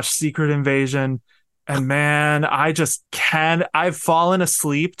trying to watch Secret Invasion, and man, I've fallen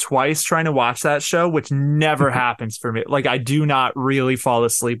asleep twice trying to watch that show, which never happens for me. Like, I do not really fall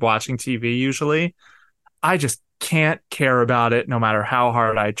asleep watching TV usually. I just can't care about it no matter how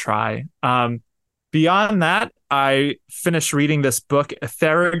hard I try. Beyond that, I finished reading this book,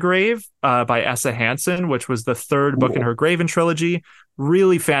 Theragrave, by Essa Hansen, which was the third book in her Graven trilogy.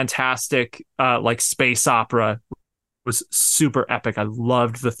 Really fantastic, like space opera. It was super epic. I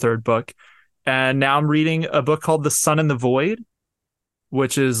loved the third book. And now I'm reading a book called The Sun and the Void,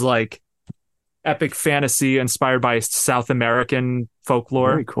 which is like epic fantasy inspired by South American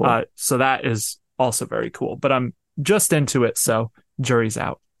folklore. Very cool. So that is also very cool. But I'm just into it, so jury's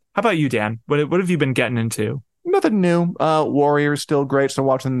out. How about you, Dan? What have you been getting into? Nothing new. Warrior's still great. Still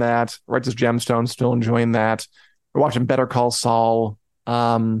watching that. Righteous Gemstone, still enjoying that. We're watching Better Call Saul.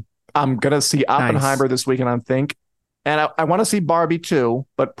 I'm gonna see Oppenheimer this weekend, I think. And I want to see Barbie too,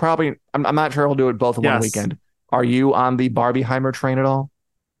 but probably I'm not sure we'll do it both in one weekend. Are you on the Barbieheimer train at all?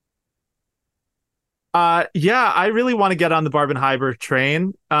 Yeah, I really want to get on the Barbenheimer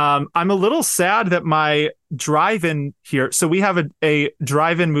train. I'm a little sad that my drive-in here. So we have a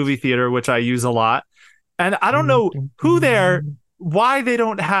drive-in movie theater, which I use a lot. And I don't know why they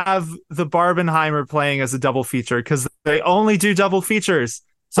don't have the Barbenheimer playing as a double feature, because they only do double features.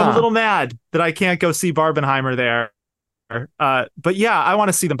 So I'm a little mad that I can't go see Barbenheimer there. But yeah, I want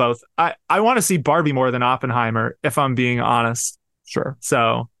to see them both. I want to see Barbie more than Oppenheimer, if I'm being honest. Sure.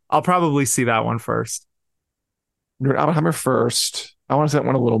 So I'll probably see that one first. Oppenheimer first. I want to see that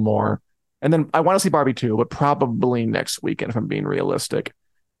one a little more. And then I want to see Barbie too, but probably next weekend, if I'm being realistic.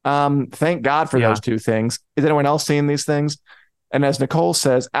 Thank God for those two things. Is anyone else seeing these things? And as Nicole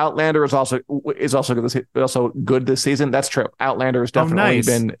says, Outlander is also good this season. That's true. Outlander has definitely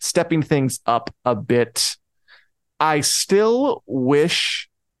been stepping things up a bit. I still wish,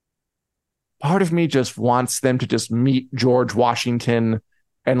 part of me just wants them to just meet George Washington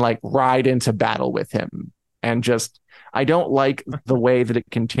and like ride into battle with him. And just, I don't like the way that it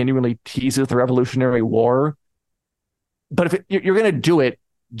continually teases the Revolutionary War. But if you're going to do it,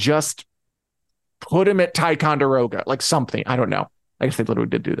 just put him at Ticonderoga, like something. I don't know. I guess they literally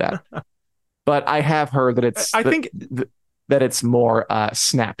did do that. But I have heard that it's, that it's more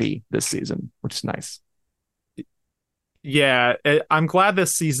snappy this season, which is nice. Yeah, I'm glad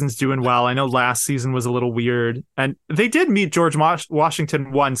this season's doing well. I know last season was a little weird, and they did meet George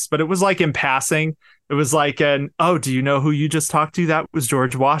Washington once, but it was like in passing. It was like do you know who you just talked to? That was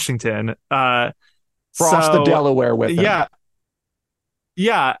George Washington. Cross the Delaware with him.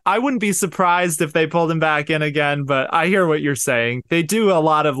 Yeah, I wouldn't be surprised if they pulled him back in again, but I hear what you're saying. They do a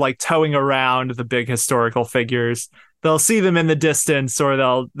lot of like towing around the big historical figures. They'll see them in the distance,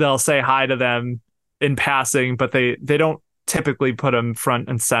 or they'll say hi to them in passing, but they don't typically put them front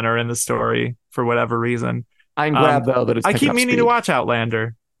and center in the story for whatever reason. I'm glad though that it's I keep meaning to watch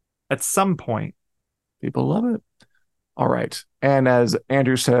Outlander at some point. People love it. All right. And as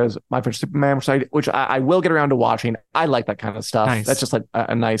Andrew says, My Favorite Superman, which I will get around to watching. I like that kind of stuff. Nice. That's just like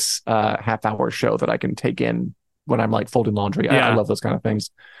a nice half-hour show that I can take in when I'm like folding laundry. Yeah. I love those kind of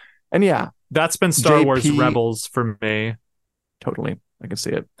things. And yeah. That's been Star Wars Rebels for me. Totally. I can see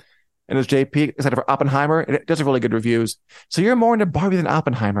it. And as JP excited for Oppenheimer, it does have really good reviews. So you're more into Barbie than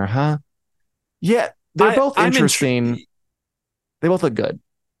Oppenheimer, huh? Yeah, they're both interesting. They both look good,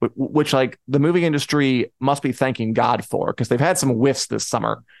 which like the movie industry must be thanking God for, because they've had some whiffs this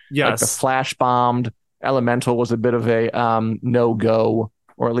summer. Yes. Like the Flash bombed. Elemental was a bit of a no-go,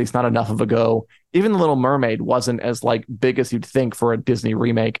 or at least not enough of a go. Even The Little Mermaid wasn't as like big as you'd think for a Disney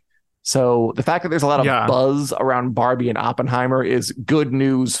remake. So the fact that there's a lot of buzz around Barbie and Oppenheimer is good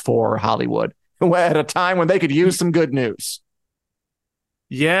news for Hollywood at a time when they could use some good news.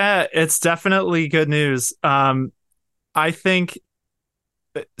 Yeah, it's definitely good news. I think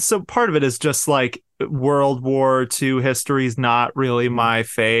so. Part of it is just like World War II history is not really my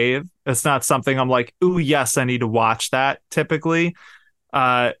fave. It's not something I'm like, ooh, yes, I need to watch that typically.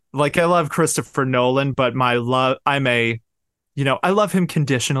 Like I love Christopher Nolan, but I love him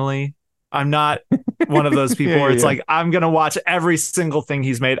conditionally. I'm not one of those people where it's like I'm gonna watch every single thing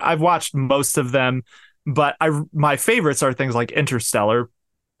he's made. I've watched most of them, but my favorites are things like Interstellar,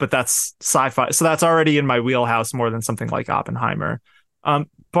 but that's sci-fi, so that's already in my wheelhouse more than something like Oppenheimer.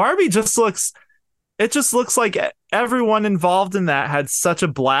 Barbie just looks like everyone involved in that had such a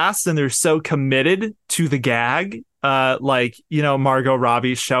blast, and they're so committed to the gag. Margot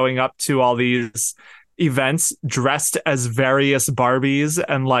Robbie showing up to all these events dressed as various Barbies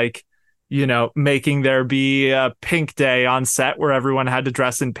and making there be a pink day on set where everyone had to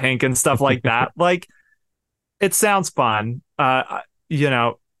dress in pink and stuff like that. Like, it sounds fun. I'm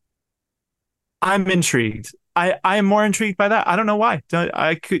intrigued. I am more intrigued by that. I don't know why.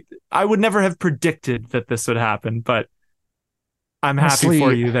 I would never have predicted that this would happen, but I'm happy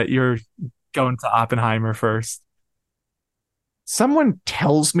for you that you're going to Oppenheimer first. Someone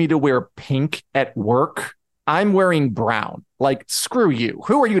tells me to wear pink at work, I'm wearing brown. Like, screw you.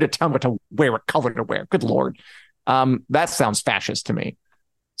 Who are you to tell me to wear a color to wear? Good Lord. That sounds fascist to me.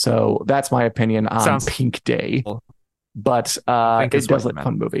 So that's my opinion on Pink Day. But it does look like a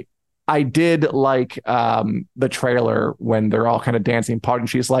fun movie. I did like the trailer when they're all kind of dancing part, and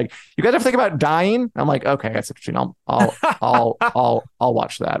she's like, "You guys ever think about dying?" I'm like, "Okay, that's interesting. I'll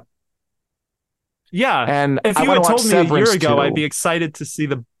watch that." Yeah, and if you had told me a year ago I'd be excited to see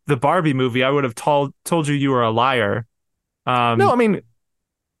the Barbie movie, I would have told you were a liar. No, I mean,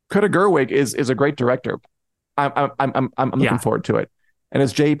 Greta Gerwig is a great director. I'm looking forward to it. And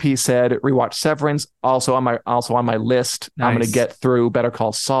as JP said, rewatch Severance, also on my list. Nice. I'm going to get through Better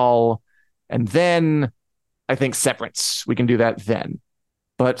Call Saul, and then I think Severance. We can do that then.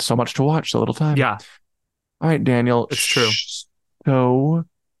 But so much to watch, so little time. Yeah. All right, Daniel. It's true. So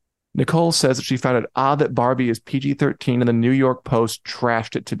Nicole says that she found it odd that Barbie is PG-13, and the New York Post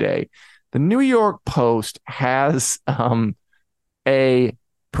trashed it today. The New York Post has a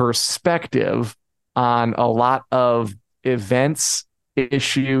perspective on a lot of events,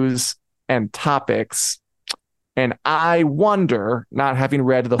 issues, and topics. And I wonder, not having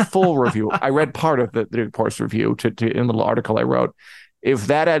read the full review, I read part of the report's review in a little article I wrote, if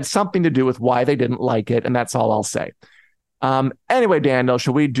that had something to do with why they didn't like it, and that's all I'll say. Anyway, Daniel,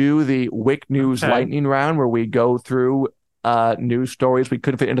 shall we do the Wick News lightning round where we go through news stories we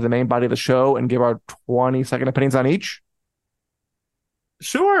couldn't fit into the main body of the show and give our 20-second opinions on each?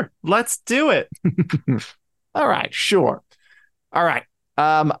 Sure, let's do it. All right, sure. All right.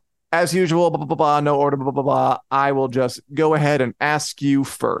 As usual, blah, blah, blah, blah, no order, blah, blah, blah. I will just go ahead and ask you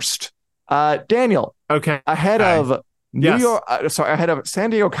first. Daniel. Okay. Ahead of ahead of San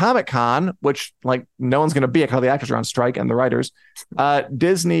Diego Comic-Con, which no one's going to be because the actors are on strike and the writers,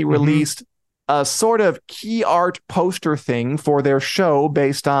 Disney released a sort of key art poster thing for their show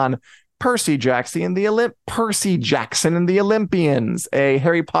based on Percy Jackson and the Olympians, a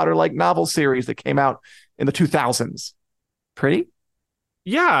Harry Potter-like novel series that came out in the 2000s. Pretty?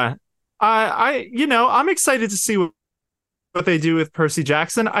 Yeah. I'm excited to see what they do with Percy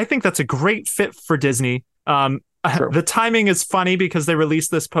Jackson. I think that's a great fit for Disney. The timing is funny because they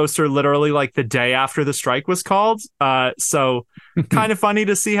released this poster literally the day after the strike was called. So kind of funny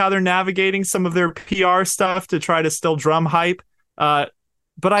to see how they're navigating some of their PR stuff to try to still drum hype.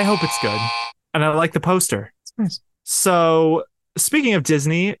 But I hope it's good. And I like the poster. Nice. So speaking of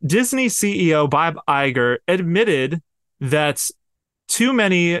Disney CEO Bob Iger admitted that too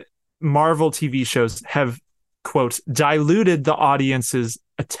many Marvel TV shows have, quote, diluted the audience's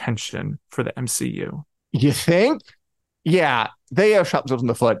attention for the MCU. You think? Yeah, they have shot themselves in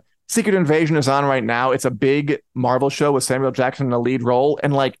the foot. Secret Invasion is on right now. It's a big Marvel show with Samuel Jackson in a lead role,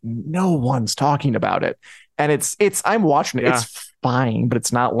 and no one's talking about it. And it's I'm watching it. Yeah. It's fine, but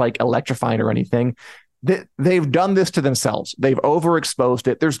it's not electrifying or anything. They've done this to themselves. They've overexposed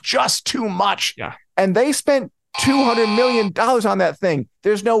it. There's just too much. Yeah. And they spent $200 million on that thing.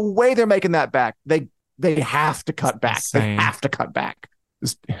 There's no way they're making that back. They have to cut back. Insane. They have to cut back.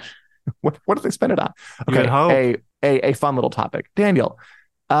 What do they spend it on? Okay, a fun little topic. Daniel,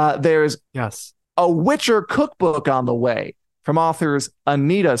 there's a Witcher cookbook on the way from authors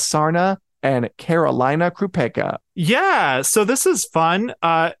Anita Sarna and Carolina Krupeka. Yeah, so this is fun.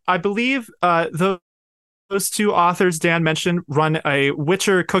 I believe those two authors Dan mentioned run a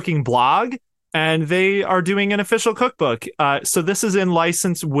Witcher cooking blog, and they are doing an official cookbook. So this is in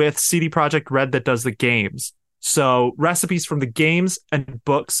license with CD Projekt Red that does the games. So recipes from the games and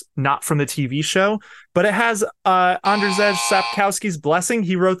books, not from the TV show. But it has Andrzej Sapkowski's blessing.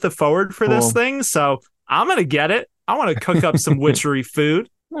 He wrote the foreword for this thing. So I'm going to get it. I want to cook up some witchery food.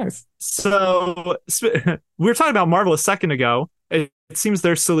 Nice. So we were talking about Marvel a second ago. It seems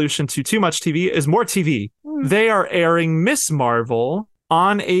their solution to too much TV is more TV. They are airing Miss Marvel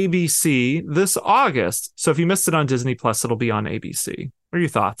on ABC this August. So if you missed it on Disney Plus, it'll be on ABC. What are your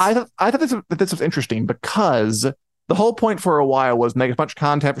thoughts? I thought this was interesting because the whole point for a while was make as much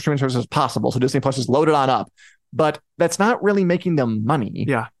content for streaming services as possible. So Disney Plus is loaded on up, but that's not really making them money.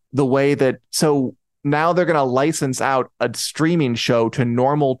 Yeah. The way that, so now they're going to license out a streaming show to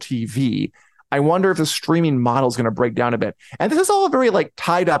normal TV. I wonder if the streaming model is going to break down a bit. And this is all very like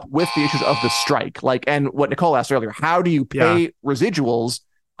tied up with the issues of the strike. Like, and what Nicole asked earlier, how do you pay residuals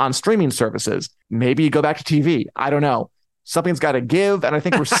on streaming services? Maybe you go back to TV. I don't know. Something's got to give. And I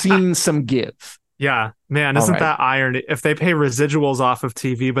think we're seeing some give. Yeah, man, isn't that irony? If they pay residuals off of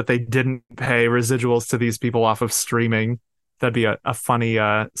TV, but they didn't pay residuals to these people off of streaming, that'd be a funny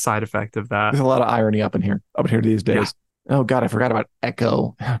side effect of that. There's a lot of irony up in here these days. Yeah. Oh, God, I forgot about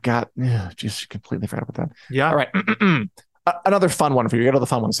Echo. Oh, God, just completely forgot about that. Yeah. All right. Another fun one for you. We got all the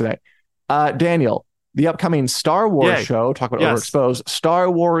fun ones today. Daniel, the upcoming Star Wars show, talk about Overexposed,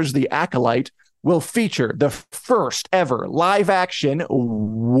 Star Wars The Acolyte, will feature the first ever live action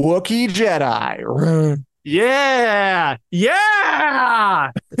Wookiee Jedi. Yeah.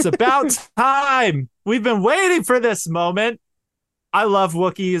 It's about time. We've been waiting for this moment. I love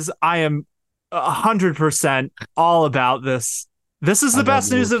Wookiees. I am 100% all about this. This is the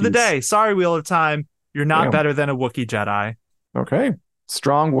best news of the day. Sorry, Wheel of Time. You're not better than a Wookiee Jedi. Okay.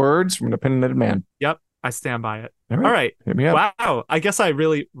 Strong words from an opinionated man. Yep. I stand by it. All right. Hit me up. Wow. I guess I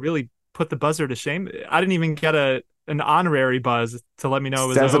really, really put the buzzer to shame. I didn't even get an honorary buzz to let me know it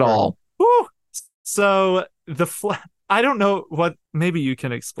was Says over. It all. Woo! So I don't know what, maybe you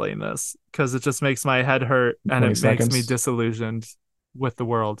can explain this because it just makes my head hurt and it makes me disillusioned with the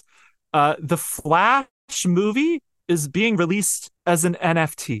world. The Flash movie is being released as an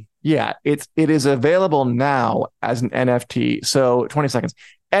NFT. Yeah, it is available now as an NFT. So 20 seconds.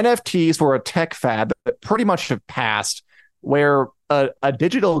 NFTs were a tech fad that pretty much have passed, where a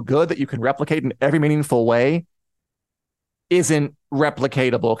digital good that you can replicate in every meaningful way isn't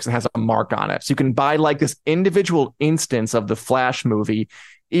replicatable because it has a mark on it. So you can buy like this individual instance of the Flash movie,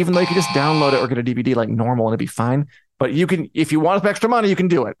 even though you can just download it or get a DVD like normal and it'd be fine. But you can, if you want some extra money, you can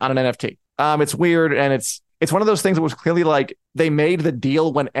do it on an NFT. It's weird, and it's one of those things that was clearly like they made the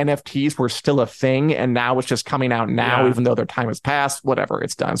deal when NFTs were still a thing, and now it's just coming out now, even though their time has passed. Whatever,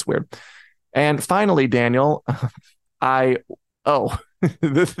 it's done. It's weird. And finally, Daniel,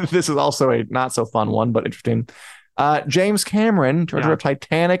 this is also a not so fun one, but interesting. James Cameron, director of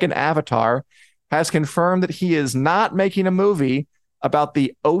Titanic and Avatar, has confirmed that he is not making a movie about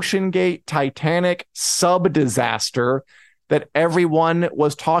the OceanGate Titanic sub-disaster that everyone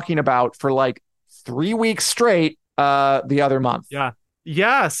was talking about for like 3 weeks straight the other month.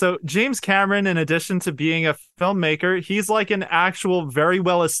 Yeah. So James Cameron, in addition to being a filmmaker, he's like an actual very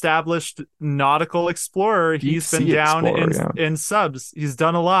well-established nautical explorer. He's been down in subs. He's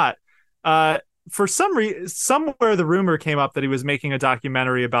done a lot. For some reason, somewhere the rumor came up that he was making a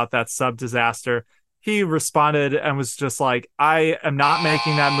documentary about that sub disaster. He responded and was just like, I am not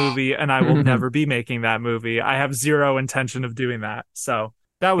making that movie, and I will never be making that movie. I have zero intention of doing that. So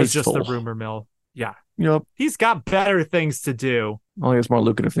that was just the rumor mill. Yeah. Yep. He's got better things to do. Well, he has more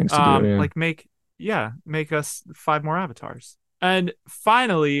lucrative things to do. Yeah. Like make us 5 more avatars. And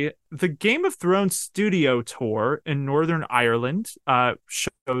finally, the Game of Thrones studio tour in Northern Ireland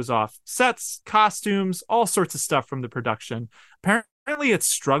shows off sets, costumes, all sorts of stuff from the production. Apparently, it's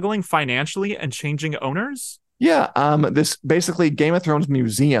struggling financially and changing owners. Yeah, this basically Game of Thrones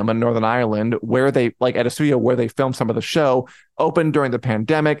museum in Northern Ireland, where they like at a studio where they filmed some of the show, opened during the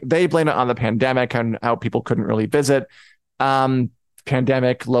pandemic. They blame it on the pandemic and how people couldn't really visit.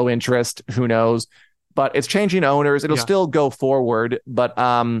 Pandemic, low interest, who knows? But it's changing owners. It'll still go forward. But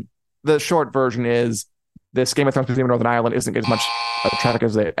the short version is this Game of Thrones museum in Northern Ireland isn't as much traffic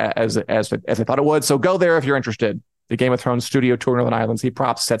as they thought it would. So go there if you're interested. The Game of Thrones studio tour in Northern Ireland, see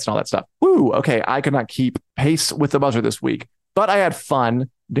props, sets, and all that stuff. Woo! Okay, I could not keep pace with the buzzer this week, but I had fun.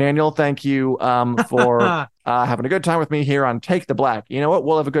 Daniel, thank you for having a good time with me here on Take the Black. You know what?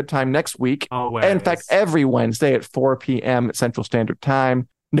 We'll have a good time next week. Always. In fact, every Wednesday at 4 p.m. Central Standard Time.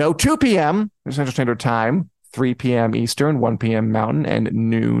 No, 2 p.m. Central Standard Time, 3 p.m. Eastern, 1 p.m. Mountain, and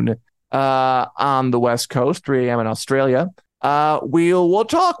noon on the West Coast, 3 a.m. in Australia. We'll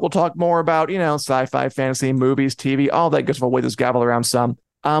talk more about, sci-fi, fantasy, movies, TV, all that good stuff. We'll wave this gavel around some.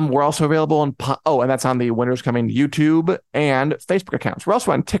 We're also available on, and that's on the Winter's Coming YouTube and Facebook accounts. We're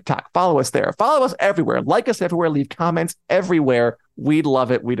also on TikTok. Follow us there. Follow us everywhere. Like us everywhere. Leave comments everywhere. We'd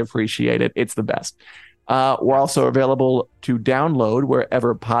love it. We'd appreciate it. It's the best. We're also available to download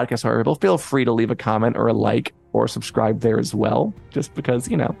wherever podcasts are available. Feel free to leave a comment or a like or subscribe there as well, just because,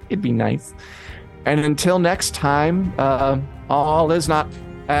 it'd be nice. And until next time, all is not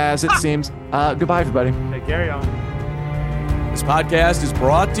as it seems. Goodbye, everybody. Take care, y'all. This podcast is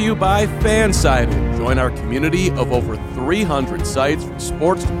brought to you by Fansided. Join our community of over 300 sites from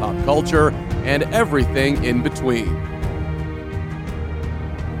sports to pop culture and everything in between.